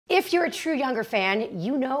If you're a true Younger fan,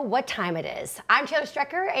 you know what time it is. I'm Taylor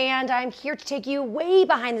Strecker, and I'm here to take you way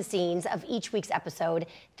behind the scenes of each week's episode.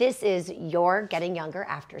 This is your Getting Younger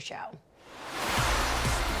After Show.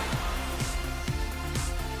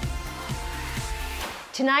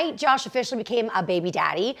 Tonight, Josh officially became a baby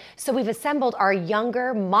daddy, so we've assembled our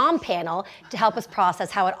Younger mom panel to help us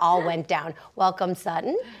process how it all went down. Welcome,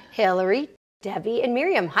 Sutton, Hilary, Debi, and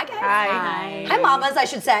Miriam. Hi, guys. Hi. Hi, mamas, I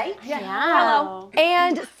should say. Yeah. Hello.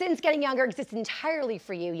 And since Getting Younger exists entirely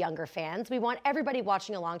for you, Younger fans, we want everybody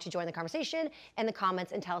watching along to join the conversation in the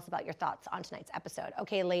comments and tell us about your thoughts on tonight's episode.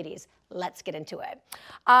 Okay, ladies, let's get into it.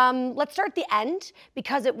 Let's start at the end,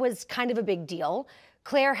 because it was kind of a big deal.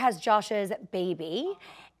 Claire has Josh's baby,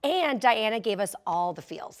 and Diana gave us all the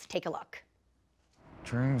feels. Take a look.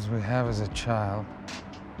 Dreams we have as a child.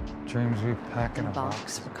 Dreams we pack in a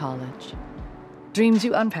box for college. Dreams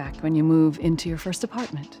you unpack when you move into your first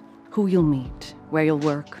apartment. Who you'll meet, where you'll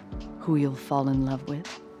work, who you'll fall in love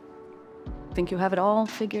with. Think you have it all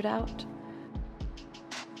figured out?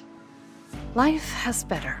 Life has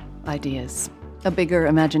better ideas. A bigger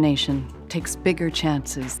imagination takes bigger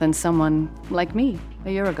chances than someone like me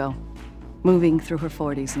a year ago, moving through her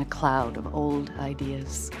 40s in a cloud of old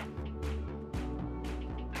ideas.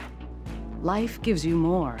 Life gives you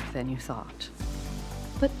more than you thought,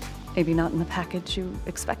 but maybe not in the package you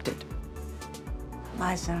expected.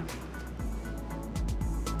 Liza.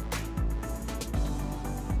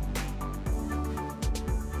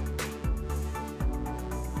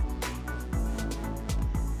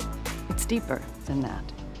 It's deeper than that.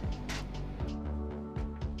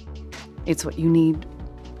 It's what you need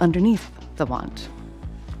underneath the want.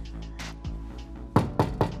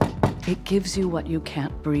 It gives you what you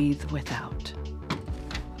can't breathe without.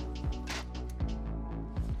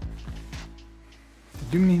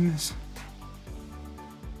 Do you mean this?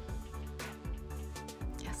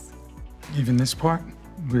 Yes. Even this part?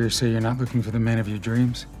 Where you say you're not looking for the man of your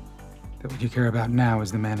dreams? That what you care about now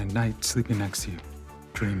is the man at night sleeping next to you,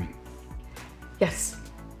 dreaming. Yes.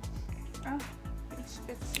 Oh,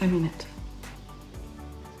 I mean it.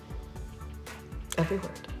 Every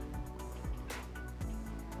word.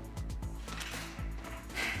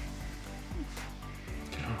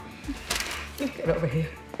 Get over here.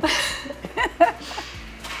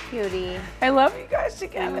 Cutie. I love you guys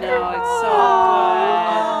together. No,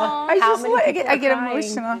 it's so good. I get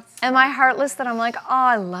emotional. Am I heartless that I'm like, oh,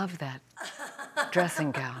 I love that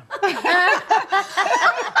dressing gown? Oh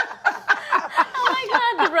my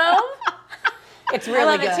God, the robe? It's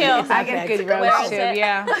really good. I love it too. I get good robes too,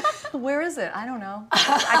 yeah. Where is it? I don't know.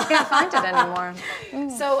 I can't find it anymore.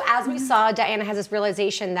 So as we saw, Diana has this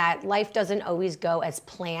realization that life doesn't always go as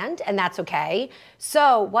planned, and that's okay.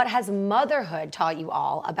 So what has motherhood taught you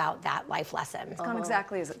all about that life lesson? It's gone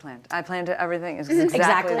exactly as it planned. I planned it, everything is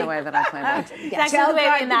exactly the way that I planned it. Exactly the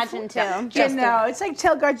way we imagined too. You know, it's like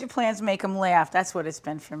tell God your plans, make them laugh. That's what it's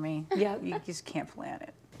been for me. Yeah. You just can't plan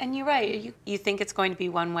it. And you're right. You think it's going to be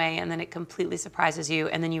one way, and then it completely surprises you,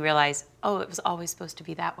 and then you realize, oh, it was always supposed to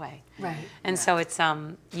be that way. Right. And so it's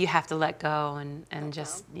you have to let go and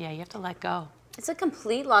just you have to let go. It's a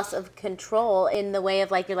complete loss of control in the way of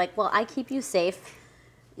like, you're like, well, I keep you safe.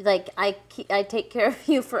 Like, I take care of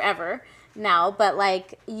you forever now, but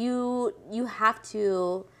like you have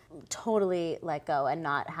to totally let go and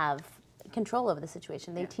not have control over the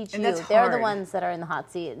situation. They teach you. They're the ones that are in the hot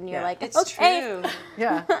seat, and you're like, it's okay. true.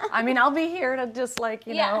 Yeah. I mean, I'll be here to just like,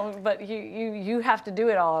 you know, but you have to do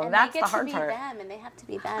it all. And that's they get the hard to be part. them, and they have to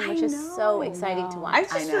be them, which is so exciting to watch. I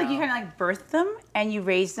just feel like you kind of like birth them and you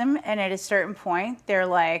raise them, and at a certain point, they're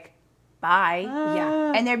like, bye.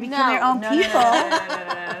 Yeah. And they become their own people.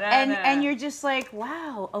 And you're just like,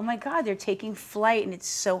 wow, oh my God, they're taking flight, and it's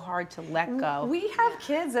so hard to let go. We have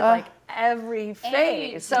kids at like every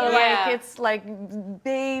phase. So like it's like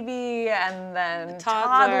baby and then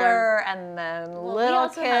toddler and then little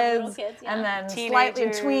kids, and then slightly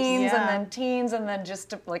tweens and then teens and then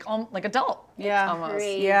just like adult. Almost.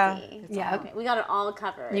 Crazy. Yeah. Okay. We got it all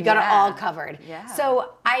covered. You got it all covered. Yeah.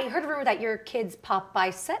 So I heard a rumor that your kids pop by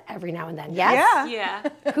set every now and then. Yes? Yeah.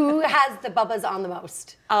 Yeah. Who has the bubbas on the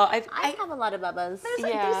most? Oh, I have a lot of bubbas.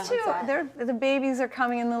 These two, the babies are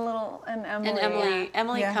coming in the little, and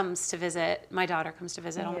Emily comes to visit. My daughter comes to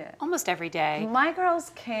visit almost every day. My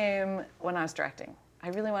girls came when I was directing. I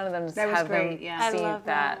really wanted them to have them see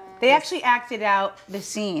that. They actually acted out the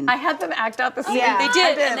scene. I had them act out the scene. Yeah. They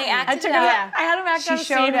did, and they acted it out. I had them act out the She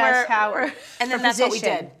scene showed us how, And then that's what we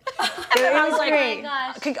did. It was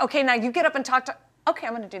great. Okay, now you get up and talk to. okay,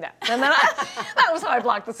 I'm gonna do that. And then that was how I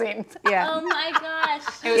blocked the scene. Yeah. Oh my gosh.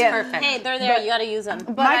 It was perfect. Hey, they're there. You got to use them.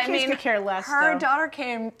 But My kids could care less. Her though. daughter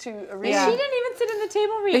came to read. She didn't even sit in the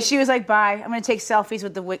table read. But she was like, bye. I'm going to take selfies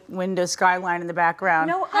with the window skyline in the background.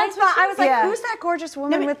 No, I was like, Yeah. who's that gorgeous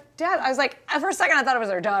woman with Dad? I was like, for a second I thought it was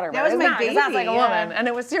her daughter. That but was it's my not, 'cause baby, that's like a yeah. woman, and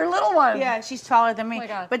it was your little one. Yeah, she's taller than me. Oh my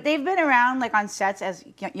God. But they've been around like on sets as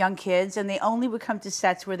young kids, and they only would come to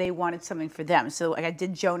sets where they wanted something for them. So like I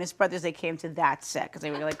did Jonas Brothers, they came to that set because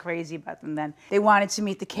they were like crazy about them then. They wanted to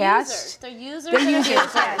meet the cast. Users. They're users. They're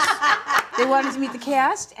users. Yes. They wanted to meet the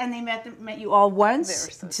cast, and they met you all once.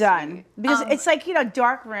 Done. Because it's like, you know,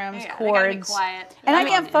 dark rooms, Yeah, chords. they gotta be quiet. And I I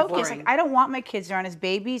can't mean, focus. boring. Like, I don't want my kids around as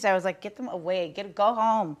babies. I was like, get them away. Go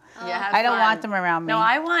home. Yeah, have I don't fun. want them around me. No,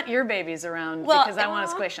 I want your babies around Well, because I want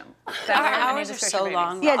to squish them. Our hours are so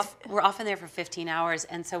long. Yeah, We're often there for 15 hours,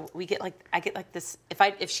 and so we get like I get like this.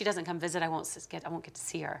 If she doesn't come visit, I won't get to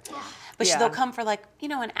see her. But Yeah. they'll come for like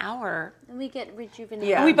an hour. And we get rejuvenated.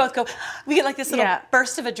 Yeah. And we both go. We get like this little Yeah.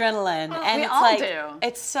 burst of adrenaline, and we it's all like do.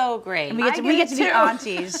 it's so great. we get to be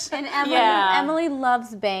aunties. And Emily, Yeah. Emily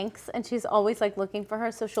loves banks, and she's always like looking for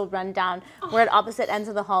her, so she'll run down. We're at opposite ends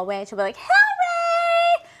of the hallway, and she'll be like,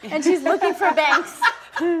 Hilary! And she's looking for banks.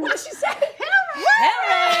 What did she say?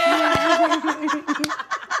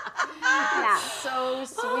 Yeah. So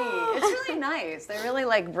sweet. It's really nice. They really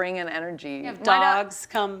like bring in energy. My Dogs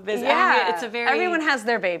come visit. Yeah, It's a very everyone has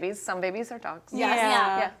their babies. Some babies are dogs. Yes.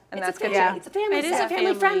 Yeah. And that's It's good a too. family. It's a family. It is set, a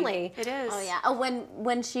family friendly. It is. Oh yeah.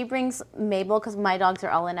 When she brings Mabel, because my dogs are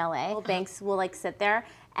all in LA, Banks will like sit there,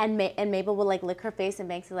 and Mabel will like lick her face, and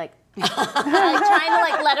Banks will like, like trying to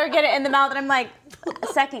like let her get it in the mouth, and I'm like, a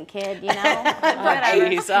second kid, you know.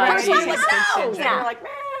 Jeez, Yeah. Like,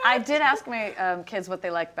 I did ask my kids what they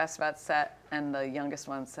liked best about set, and the youngest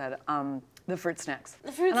one said the fruit snacks.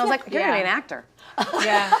 The fruit and I was like, snacks. you're gonna be an actor.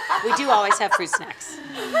 Yeah. We do always have fruit snacks.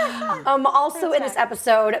 Also in this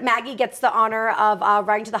episode, Maggie gets the honor of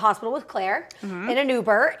riding to the hospital with Claire in an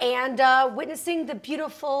Uber and witnessing the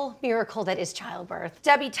beautiful miracle that is childbirth.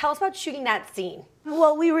 Debbie, tell us about shooting that scene.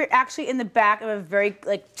 Well, we were actually in the back of a very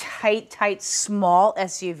like tight, small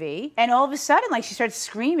SUV, and all of a sudden, like she started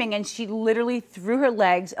screaming, and she literally threw her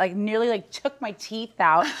legs, like nearly like took my teeth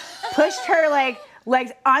out, pushed her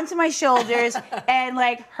legs onto my shoulders, and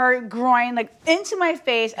like her groin like into my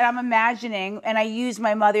face, and I'm imagining, and I used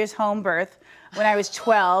my mother's home birth when I was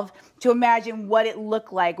 12 to imagine what it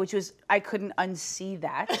looked like, which was, I couldn't unsee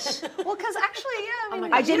that. Well, because actually, yeah, I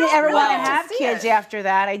mean, I didn't ever want to have see kids it. after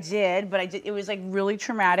that. I did, but it was like really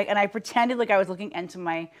traumatic, and I pretended like I was looking into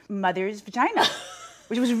my mother's vagina,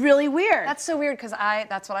 which was really weird. That's so weird because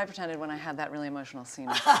that's what I pretended when I had that really emotional scene.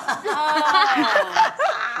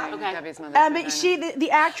 Okay. Debbie's mother. But the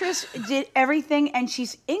actress did everything, and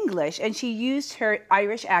she's English, and she used her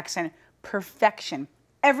Irish accent perfection.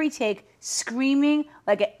 Every take, screaming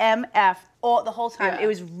like an MF the whole time. Yeah. It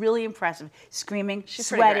was really impressive. Screaming, She's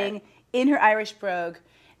pretty sweating, great. in her Irish brogue,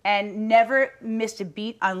 and never missed a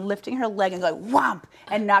beat on lifting her leg and going whomp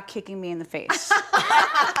and not kicking me in the face.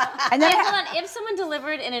 And then Hold on. If someone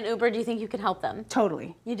delivered in an Uber, do you think you could help them?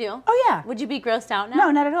 totally. You do? Oh yeah. Would you be grossed out now?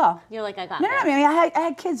 No, not at all. You're like, I got No, this. I mean, I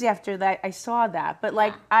had kids after that. I saw that, but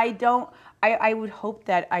like, I would hope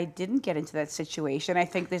that I didn't get into that situation. I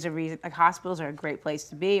think there's a reason. Like, hospitals are a great place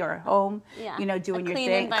to be, or a home. Yeah. You know, doing A your clean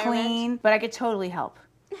thing, environment. clean. But I could totally help.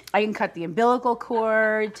 I can cut the umbilical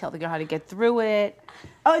cord, tell the girl how to get through it.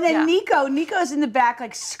 Oh, and then Yeah. Nico's in the back,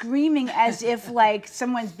 like screaming as if like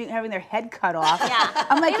someone's having their head cut off. Yeah.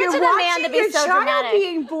 I'm like, Leave it you're to the man watching to be your so child dramatic."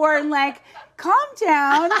 being born. Like, calm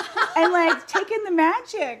down and like take in the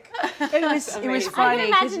magic. It was I funny.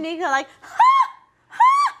 can 'cause imagine Nico like,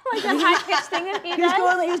 like that high pitched thing that he He was does.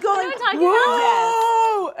 going You know like, what I'm talking about?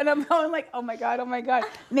 whoa! And I'm going like, oh my God.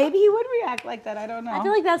 Maybe he would react like that. I don't know. I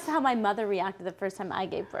feel like that's how my mother reacted the first time I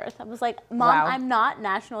gave birth. I was like, Mom, Wow. I'm not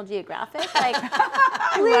National Geographic. Like,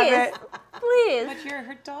 love please, it. please. But you're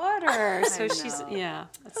her daughter, so she's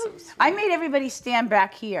That's so sweet. I made everybody stand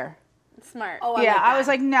back here. Smart. Oh, Yeah, like I that. was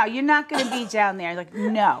like, no, you're not going to be down there. Like,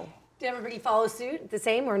 no. Did everybody follow suit the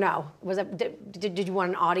same or no? Was it did you want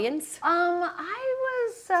an audience? I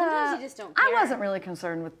was. Sometimes you just don't I care. wasn't really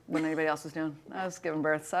concerned with what anybody else was doing. I was giving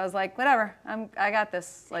birth, so I was like, whatever. I got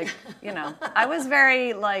this. Like, you know, I was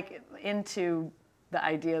very like into the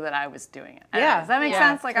idea that I was doing it. I don't know, Yeah. does that make Yeah.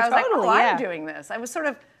 sense? Like, I was Totally, like, oh, yeah. I'm doing this. I was sort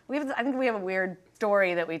of. I think we have a weird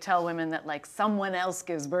story that we tell women that like someone else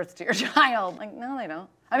gives birth to your child. Like, no, they don't.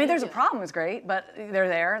 I mean, there's a problem. It's great, but they're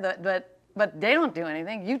there. But they don't do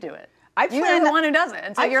anything. You do it. You're the one who does it.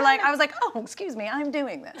 And so I was like, oh, excuse me, I'm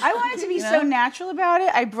doing this. I wanted to be so natural about it.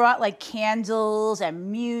 I brought like candles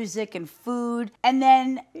and music and food. And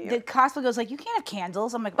then the hospital goes like, you can't have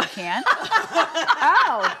candles. I'm like, we can't.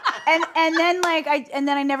 Oh. And then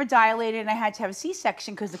I never dilated and I had to have a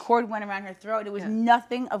C-section because the cord went around her throat. It was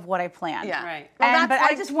nothing of what I planned. Yeah. Right. Well, but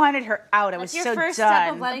I just wanted her out. I was so done. Your first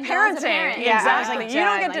step of letting go as a parent. Parenting. Exactly. I was like, you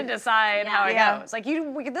don't get to decide how it goes. Like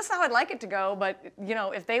this is how I'd like it to go, but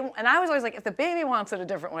if they, and I was always like, if the baby wants it a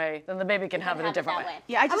different way, then the baby can have it a different way.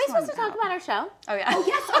 Yeah, Are we supposed to talk about our show? Oh yeah. Oh,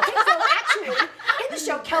 yes. Okay, so actually, in the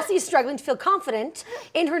show, Kelsey is struggling to feel confident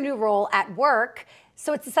in her new role at work.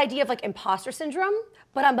 So it's this idea of like imposter syndrome,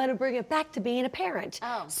 but I'm going to bring it back to being a parent.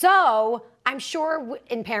 Oh. So I'm sure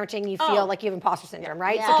in parenting you feel like you have imposter syndrome,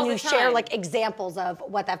 right? Yeah. So can All you the share time. like examples of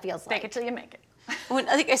what that feels like? Fake it till you make it. When,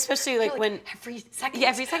 I think especially like when every second. Yeah,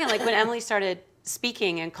 every second. Like when Emily started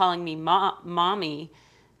speaking and calling me mommy,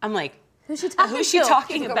 I'm like, Who's she talking who's she to?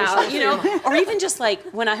 talking about? You know, or even just like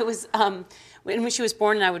when I was when she was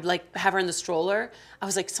born and I would like have her in the stroller, I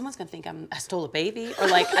was like, someone's gonna think I stole a baby, or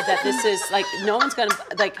like that this is like no one's gonna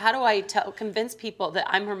like. How do I convince people that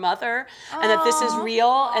I'm her mother and that this is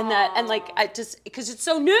real and like I just because it's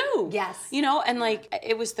so new. Yes. You know, and like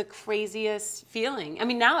it was the craziest feeling. I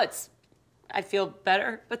mean, now I feel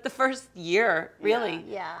better, but the first year, really,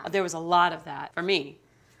 there was a lot of that for me.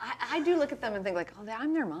 I do look at them and think like, oh,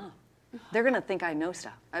 I'm their mom. They're gonna think I know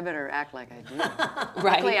stuff. I better act like I do.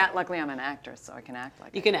 Right. Luckily, I'm an actress, so I can act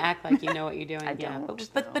like you can act like you know what you're doing. I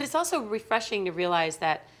don't. But it's also refreshing to realize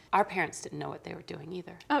that our parents didn't know what they were doing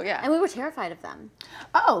either. Oh yeah. And we were terrified of them.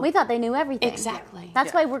 Oh. We thought they knew everything. Exactly.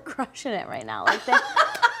 That's why we're crushing it right now. Like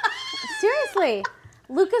seriously.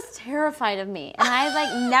 Luca's terrified of me, and I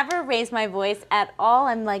like never raise my voice at all.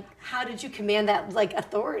 I'm like, how did you command that like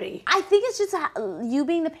authority? I think it's just you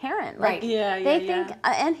being the parent. Like, Right. They think,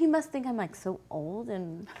 and he must think I'm like so old.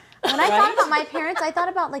 And when I thought about my parents, I thought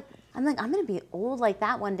about like, I'm gonna be old like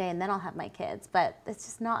that one day, and then I'll have my kids. But it's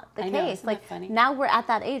just not the case. Isn't Like that funny? now we're at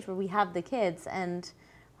that age where we have the kids, and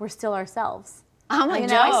we're still ourselves. I'm like know?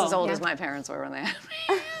 twice as old as my parents were when they had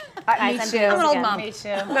me. Me too. I'm an old mom. Me too.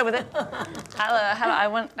 I'm good with it.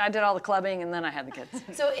 I did all the clubbing and then I had the kids.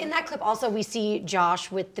 So in that clip also we see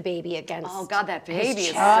Josh with the baby against. Oh God, that baby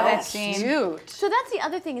is that so scene. cute. So that's the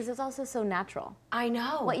other thing is it's also so natural. I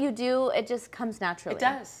know. What you do, it just comes naturally. It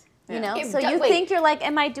does. You know, It so does- you wait. think you're like,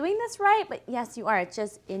 am I doing this right? But yes, you are. It's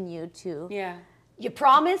just in you too. Yeah. You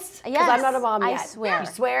promise? Because I'm not a mom I yet. swear. You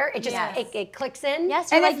swear? It just Yes. it clicks in?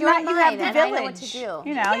 Yes, And you're if like, you're not, you have mine, the and village. I know what to do.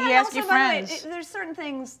 You know, you ask your Also, by the way, friends. there's certain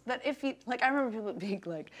things that if you, like I remember people being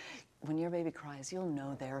like, when your baby cries, you'll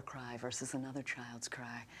know their cry versus another child's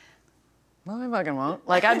cry. Well, I fucking won't.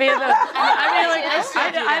 Like I'd be at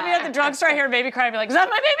the drugstore, I hear a baby cry, I'd be like, is that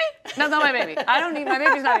my baby? No, not my baby. I don't need, my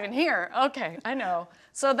baby's not even here. Okay, I know.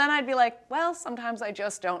 So then I'd be like, well, sometimes I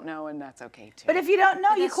just don't know, and that's okay too. But if you don't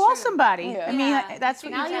know, you call somebody. Yeah. I mean, that's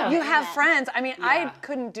what Now you you do. you have friends. I mean, I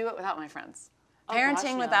couldn't do it without my friends.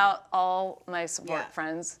 Parenting no. without all my support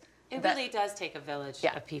friends. It really does take a village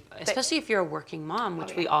Yeah. of people, especially if you're a working mom,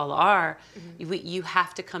 which we all are. You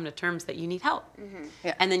have to come to terms that you need help,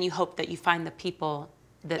 Yeah. and then you hope that you find the people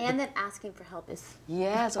that. And then asking for help is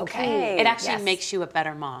Yes, okay. it actually Yes. makes you a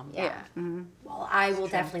better mom. Yeah. Well, I will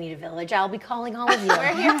definitely need a village. I'll be calling all of you.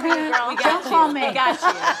 we're here for you, girl. Don't call me. We got you.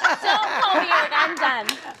 Don't call me. Like, I'm done.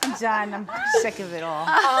 I'm done. I'm sick of it all.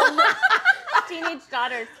 Teenage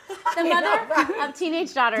daughters. The mother of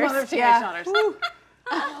teenage daughters. Mother of teenage daughters.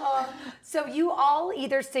 So you all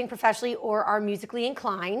either sing professionally or are musically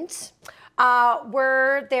inclined.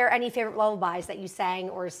 Were there any favorite lullabies that you sang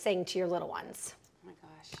or sing to your little ones? Oh my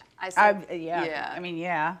gosh. I said, Yeah. I mean,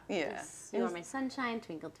 yeah. yeah. You Are My Sunshine,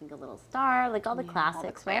 Twinkle, Twinkle, Little Star, like all the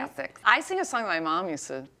classics, right? Classics. I sing a song that my mom used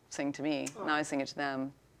to sing to me. Now I sing it to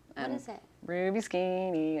them. What is it? Ruby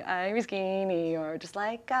skinny, Ivy skinny, you're just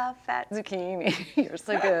like a fat zucchini. You're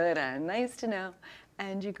so good and nice to know.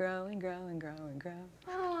 And you grow and grow and grow and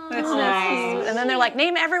grow. That's nice. And then they're like,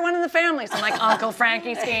 name everyone in the family. So I'm like, Uncle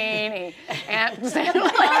Frankie Skinny, Aunt Oh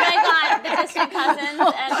my God, the distant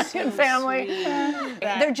cousins and family.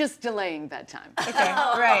 They're just delaying bedtime. Okay,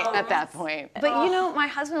 right. At that point. But you know, my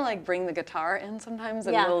husband will like bring the guitar in sometimes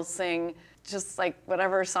and Yeah. we'll sing just like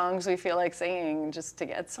whatever songs we feel like singing just to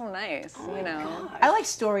get, it's so nice, you know? I like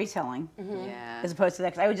storytelling Yeah. as opposed to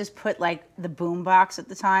that. 'Cause I would just put like the boom box at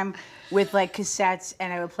the time with like cassettes,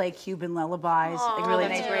 and I would play Cuban lullabies, like really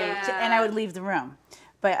nice, and I would leave the room.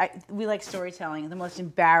 But we like storytelling, the most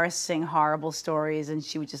embarrassing, horrible stories, and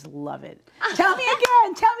she would just love it. Tell me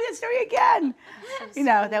again, tell me that story again. You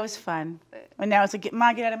know, that was fun. And now it's like,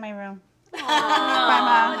 Ma, get out of my room. Bye,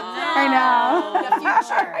 Mom. I know. The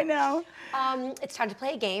future. I know. It's time to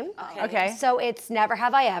play a game. Okay. So it's Never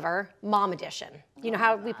Have I Ever, Mom Edition. You know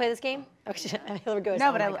how we play this game? Hilary goes, No,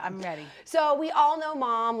 oh but my God. I'm ready. So we all know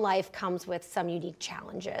mom life comes with some unique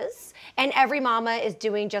challenges, and every mama is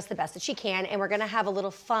doing just the best that she can, and we're gonna have a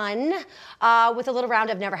little fun with a little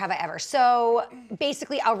round of Never Have I Ever. So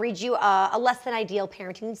basically, I'll read you a less than ideal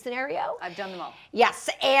parenting scenario. I've done them all. Yes,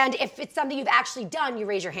 and if it's something you've actually done, you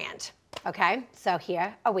raise your hand. Okay, so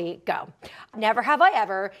here we go. Never have I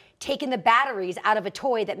ever taken the batteries out of a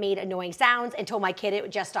toy that made annoying sounds and told my kid it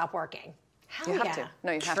would just stop working. Hell You yeah. have to.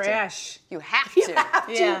 No, you have Trash. to. You have to. Have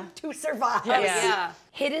Yeah. to survive. Yeah.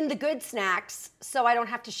 Hidden the good snacks so I don't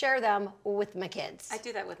have to share them with my kids. I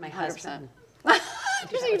do that with my husband. You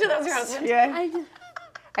do that with your husband? Yeah.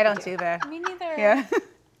 I don't do that. Me neither. Yeah.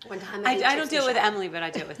 One time I don't do it with Emily, but I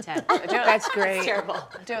do it with Ted. That's great. It's terrible.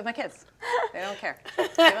 I do it with my kids. They don't care. Give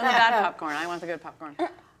them the bad popcorn. I want the good popcorn.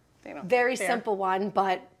 They don't Very care. simple one,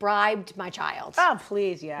 but bribed my child. Oh,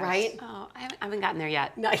 please, yes. Right? Oh, I haven't gotten there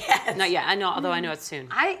yet. Not yet. Not yet. I know, although I know it's soon.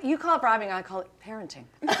 You call it bribing, I call it parenting.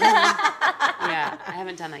 Yeah, I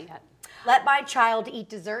haven't done that yet. Let my child eat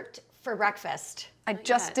dessert for breakfast. I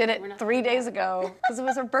just did it 3 days ago because it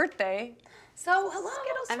was her birthday. So, hello.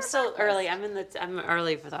 I'm still early. I'm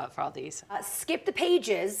early for all these. Skip the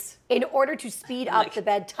pages in order to speed up the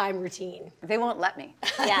bedtime routine. They won't let me.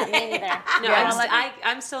 Yeah, me neither. No,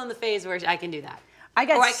 I'm still in the phase where I can do that. I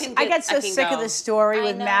Or I get so can sick of go. the story I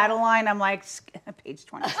with know. Madeline. I'm like, page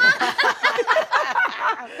 20.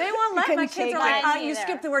 They won't let. My couldn't kids take are like, it. you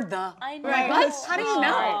skipped the word the. I know. Right. What? How do you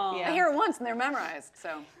know? Yeah. I hear it once and they're memorized.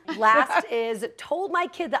 So Last is told my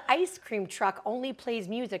kid the ice cream truck only plays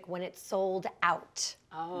music when it's sold out.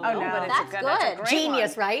 Oh, no. but it's That's a good. good. That's a great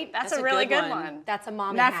Genius, one. right? That's That's a a really good good one. one. That's a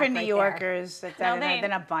mom Not hack for right New there. Yorkers. They're they-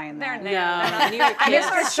 not buying They're that. new. No, New York kids.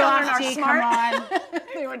 Mr. children are Softy, smart. come on.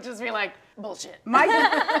 They would just be like, bullshit. My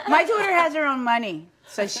daughter has her own money,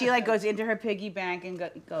 so she like goes into her piggy bank and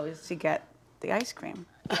goes to get the ice cream.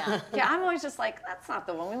 Yeah, I'm always just like, that's not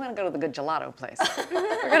the one. We want to go to the good gelato place.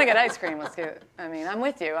 We're going to get ice cream. Let's get, I'm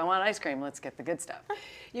with you. I want ice cream. Let's get the good stuff.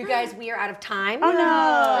 You guys, we are out of time. Oh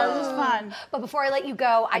no, this is fun. But before I let you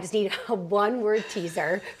go, I just need a one-word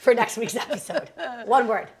teaser for next week's episode. One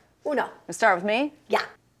word. Uno. We start with me. Yeah.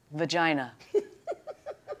 Vagina.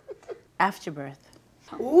 Afterbirth.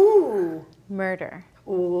 Ooh. Murder.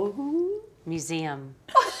 Ooh. Museum.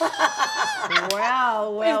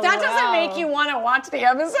 Well, If that doesn't make you want to watch the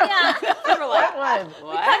episode, We're like, what?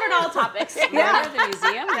 what? Covered all topics. Murder, the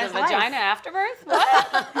museum, the vagina afterbirth?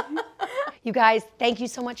 What? You guys, thank you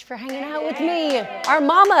so much for hanging out with me. Our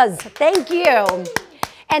mamas, thank you.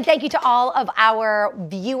 And thank you to all of our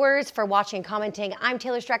viewers for watching and commenting. I'm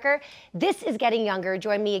Taylor Strecker. This is Getting Younger.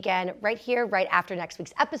 Join me again right here, right after next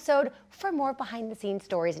week's episode for more behind-the-scenes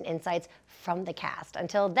stories and insights from the cast.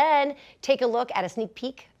 Until then, take a look at a sneak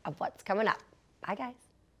peek of what's coming up. Bye, guys.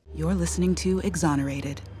 You're listening to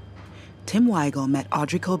Exonerated. Tim Weigel met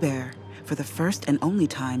Audrey Colbert for the first and only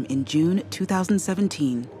time in June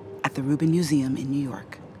 2017 at the Rubin Museum in New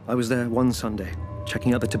York. I was there one Sunday,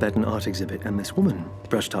 checking out the Tibetan art exhibit, and this woman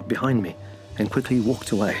brushed up behind me and quickly walked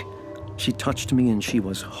away. She touched me and she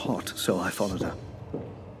was hot, so I followed her.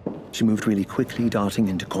 She moved really quickly, darting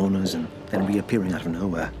into corners and then reappearing out of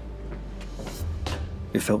nowhere.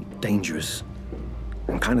 It felt dangerous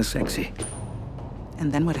and kind of sexy.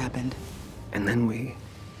 And then what happened? And then we...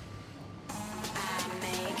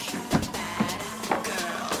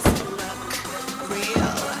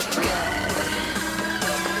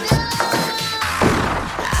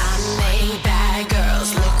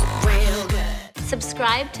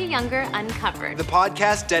 Subscribe to Younger Uncovered. The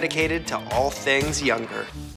podcast dedicated to all things younger.